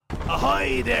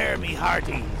Ahoy there, me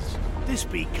hearties. This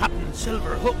be Captain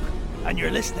Silverhook, and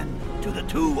you're listening to the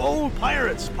Two Old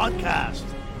Pirates podcast.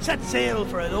 Set sail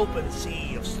for an open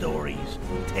sea of stories,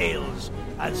 tales,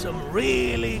 and some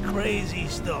really crazy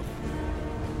stuff.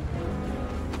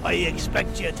 I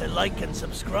expect you to like and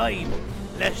subscribe,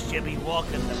 lest you be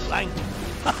walking the plank.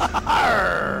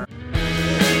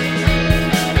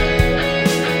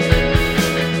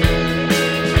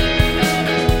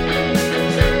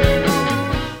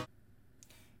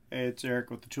 Hey, it's Eric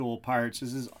with the Two Old Pirates.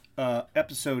 This is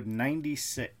episode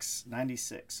 96.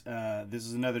 This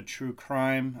is another true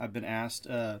crime. I've been asked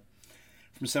from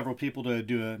several people to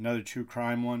do another true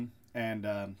crime one,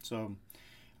 and so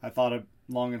I thought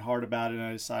long and hard about it, and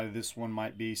I decided this one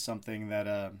might be something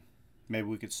that maybe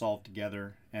we could solve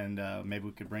together, and maybe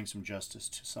we could bring some justice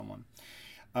to someone.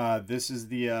 This is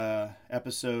the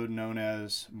episode known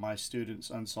as My Student's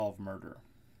Unsolved Murder.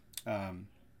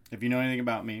 If you know anything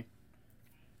about me,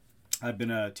 I've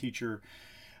been a teacher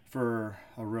for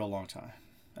a real long time.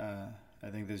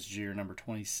 I think this is year number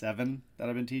 27 that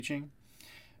I've been teaching.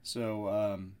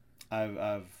 So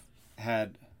I've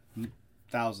had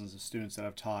thousands of students that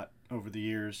I've taught over the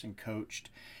years and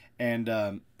coached. And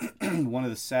one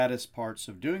of the saddest parts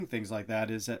of doing things like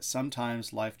that is that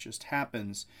sometimes life just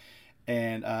happens.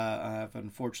 And I've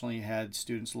unfortunately had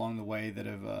students along the way that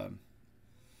have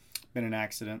been in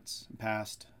accidents,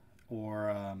 passed,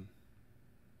 or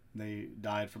they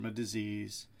died from a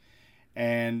disease.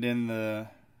 And in the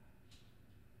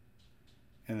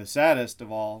saddest of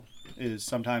all is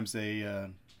sometimes they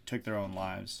took their own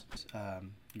lives.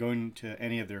 Going to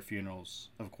any of their funerals,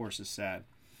 of course, is sad.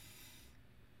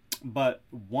 But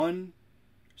one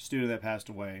student that passed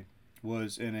away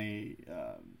was in a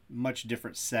much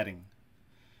different setting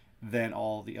than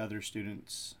all the other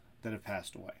students that have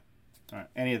passed away.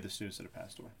 Any of the students that have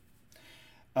passed away.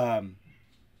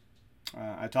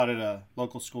 I taught at a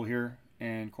local school here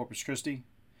in Corpus Christi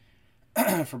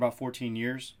for about 14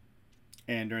 years.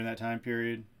 And during that time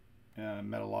period,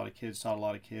 met a lot of kids, taught a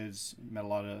lot of kids, met a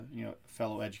lot of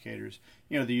fellow educators,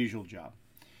 the usual job.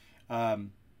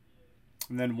 And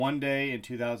then one day in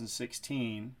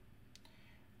 2016,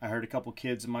 I heard a couple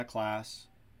kids in my class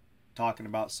talking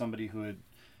about somebody who had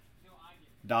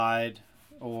died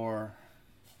or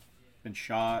been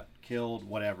shot, killed,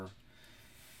 whatever.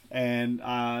 And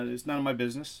it's none of my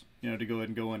business, to go ahead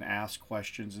and go and ask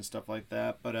questions and stuff like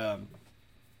that. But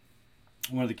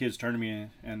one of the kids turned to me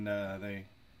and they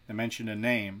mentioned a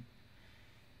name.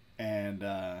 And,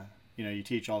 you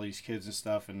teach all these kids and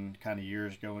stuff, and kind of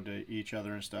years go into each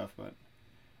other and stuff. But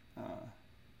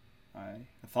I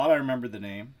thought I remembered the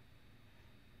name.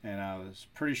 And I was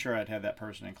pretty sure I'd had that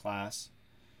person in class.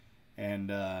 And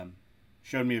they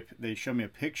showed me a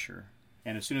picture.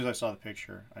 And as soon as I saw the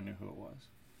picture, I knew who it was.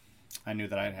 I knew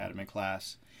that I'd had him in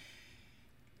class.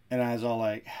 And I was all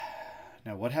like,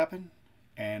 now what happened?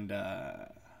 And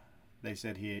they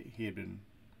said he had been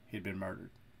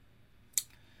murdered.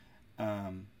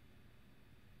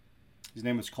 His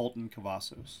name was Colton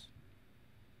Cavazos.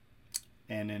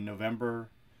 And in November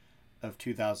of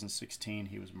 2016,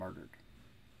 he was murdered.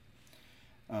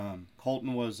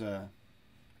 Colton was a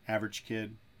average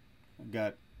kid,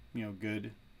 got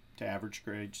good to average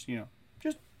grades,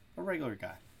 just a regular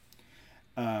guy.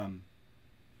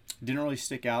 Didn't really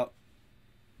stick out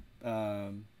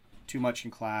too much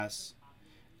in class.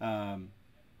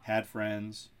 Had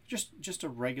friends, just a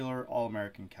regular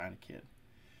all-American kind of kid.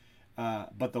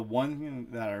 But the one thing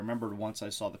that I remembered once I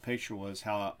saw the picture was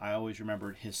how I always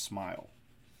remembered his smile.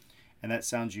 And that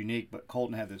sounds unique, but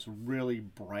Colton had this really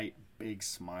bright, big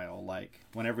smile. Like,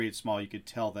 whenever he'd smile, you could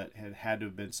tell that it had to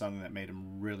have been something that made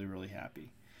him really, really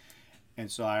happy. And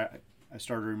so I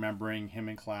started remembering him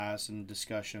in class and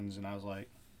discussions, and I was like...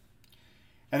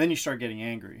 And then you start getting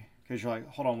angry, because you're like,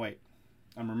 hold on, wait.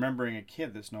 I'm remembering a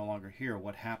kid that's no longer here.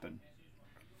 What happened?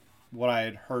 What I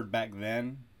had heard back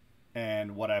then,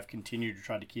 and what I've continued to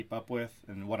try to keep up with,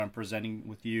 and what I'm presenting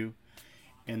with you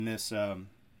in this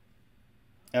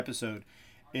episode,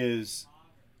 is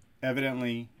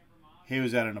evidently he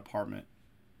was at an apartment,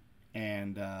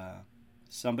 and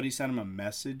somebody sent him a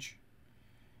message,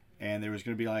 and there was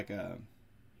going to be like a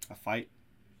fight.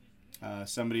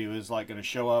 Somebody was like going to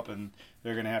show up, and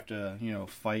they're going to have to,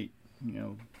 fight.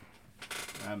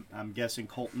 I'm guessing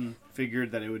Colton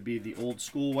figured that it would be the old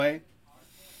school way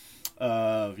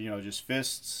of, just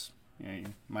fists. You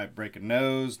might break a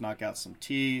nose, knock out some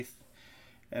teeth,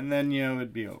 and then,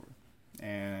 it'd be over.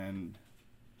 And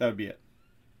that would be it.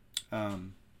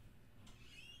 From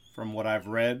what I've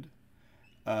read,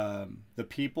 the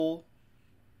people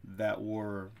that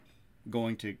were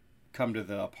going to come to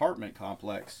the apartment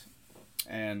complex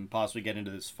and possibly get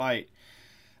into this fight.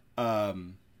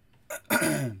 They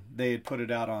had put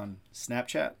it out on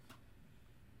Snapchat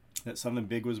that something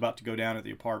big was about to go down at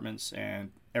the apartments,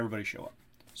 and everybody show up.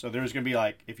 So there's going to be,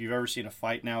 like, if you've ever seen a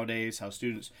fight nowadays, how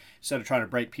students, instead of trying to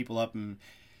break people up and,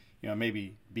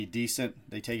 maybe be decent,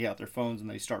 they take out their phones and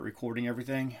they start recording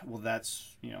everything. Well,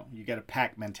 that's, you get a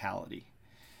pack mentality.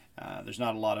 There's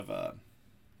not a lot of a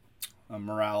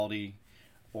morality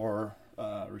or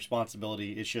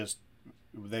responsibility. It's just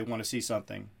they want to see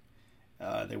something.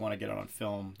 They want to get it on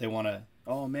film. They want to,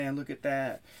 oh man, look at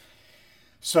that.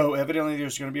 So evidently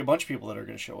there's going to be a bunch of people that are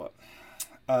going to show up.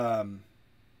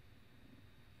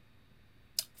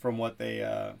 From what they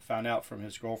found out from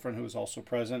his girlfriend, who was also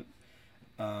present,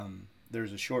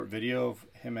 there's a short video of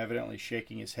him evidently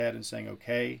shaking his head and saying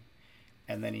okay,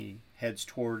 and then he heads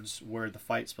towards where the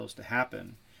fight's supposed to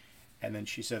happen, and then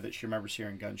she said that she remembers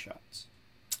hearing gunshots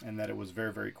and that it was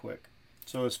very, very quick.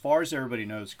 So as far as everybody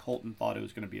knows, Colton thought it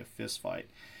was going to be a fist fight,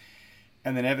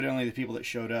 and then evidently the people that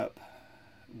showed up,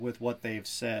 with what they've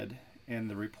said in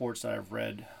the reports that I've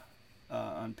read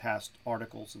on past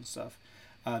articles and stuff,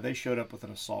 they showed up with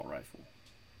an assault rifle.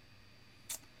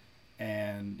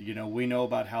 And, we know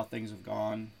about how things have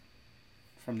gone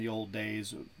from the old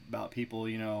days about people,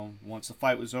 once the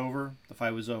fight was over, the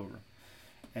fight was over.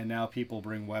 And now people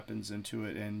bring weapons into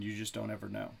it, and you just don't ever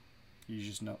know. You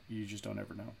just don't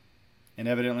ever know. And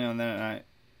evidently on that night,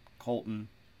 Colton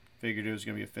figured it was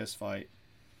going to be a fist fight.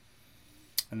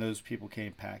 And those people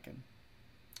came packing.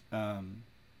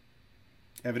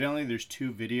 Evidently there's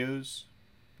 2 videos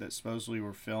that supposedly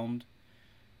were filmed.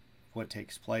 What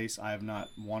takes place, I have not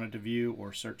wanted to view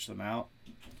or search them out.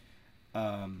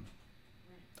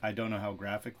 I don't know how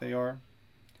graphic they are,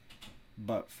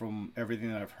 but from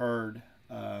everything that I've heard,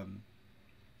 in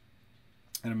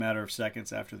a matter of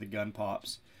seconds after the gun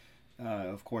pops,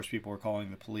 of course people were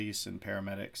calling the police and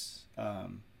paramedics.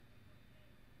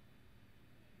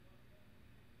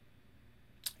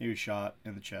 He was shot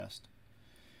in the chest,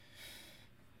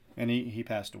 and he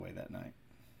passed away that night.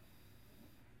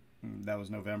 That was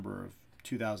November of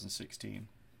 2016.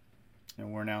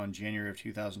 And we're now in January of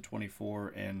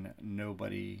 2024, and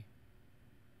nobody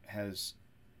has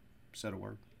said a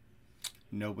word.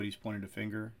 Nobody's pointed a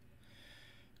finger.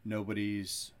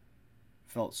 Nobody's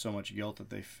felt so much guilt that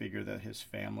they figure that his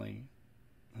family,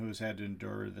 who has had to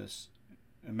endure this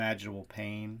imaginable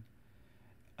pain,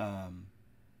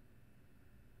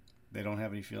 they don't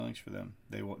have any feelings for them.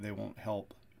 They won't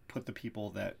help put the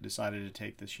people that decided to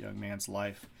take this young man's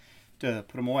life to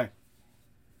put him away.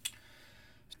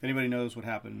 If anybody knows what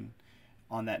happened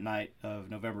on that night of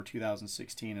November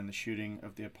 2016 in the shooting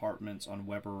of the apartments on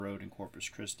Weber Road in Corpus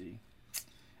Christi,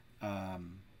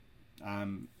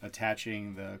 I'm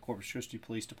attaching the Corpus Christi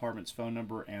Police Department's phone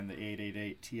number and the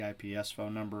 888 TIPS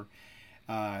phone number.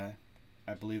 I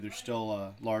believe there's still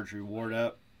a large reward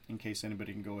up in case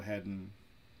anybody can go ahead and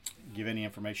give any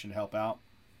information to help out.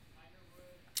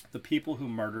 The people who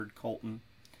murdered Colton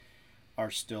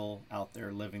are still out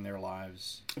there living their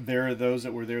lives. There are those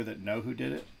that were there that know who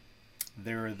did it.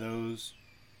 There are those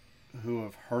who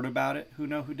have heard about it who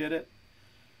know who did it.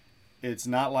 It's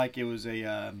not like it was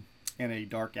in a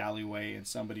dark alleyway and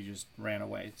somebody just ran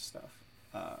away and stuff.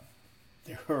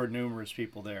 There are numerous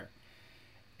people there,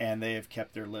 and they have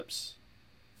kept their lips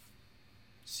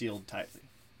sealed tightly.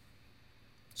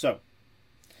 So,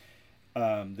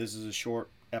 this is a short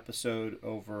episode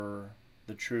over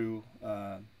the true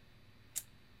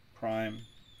crime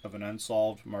of an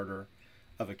unsolved murder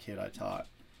of a kid I taught.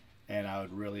 And I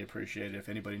would really appreciate it if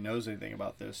anybody knows anything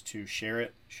about this to share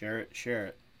it.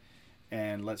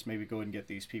 And let's maybe go and get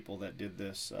these people that did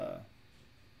this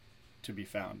to be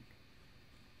found.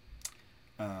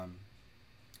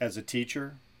 As a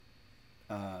teacher,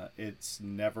 it's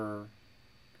never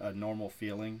a normal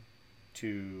feeling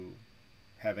to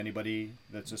have anybody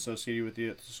that's associated with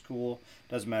you at the school.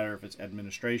 Doesn't matter if it's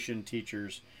administration,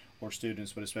 teachers, or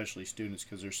students, but especially students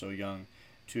because they're so young,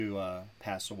 to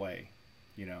pass away,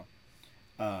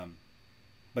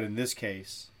 But in this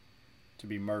case, to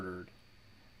be murdered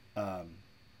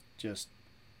just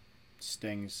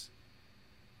stings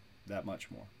that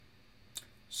much more.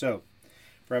 So,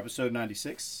 for episode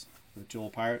 96 of the Two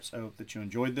Old Pirates, I hope that you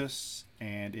enjoyed this.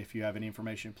 And if you have any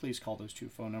information, please call those 2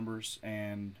 phone numbers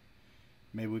and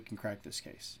maybe we can crack this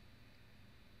case.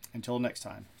 Until next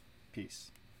time,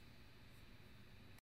 peace.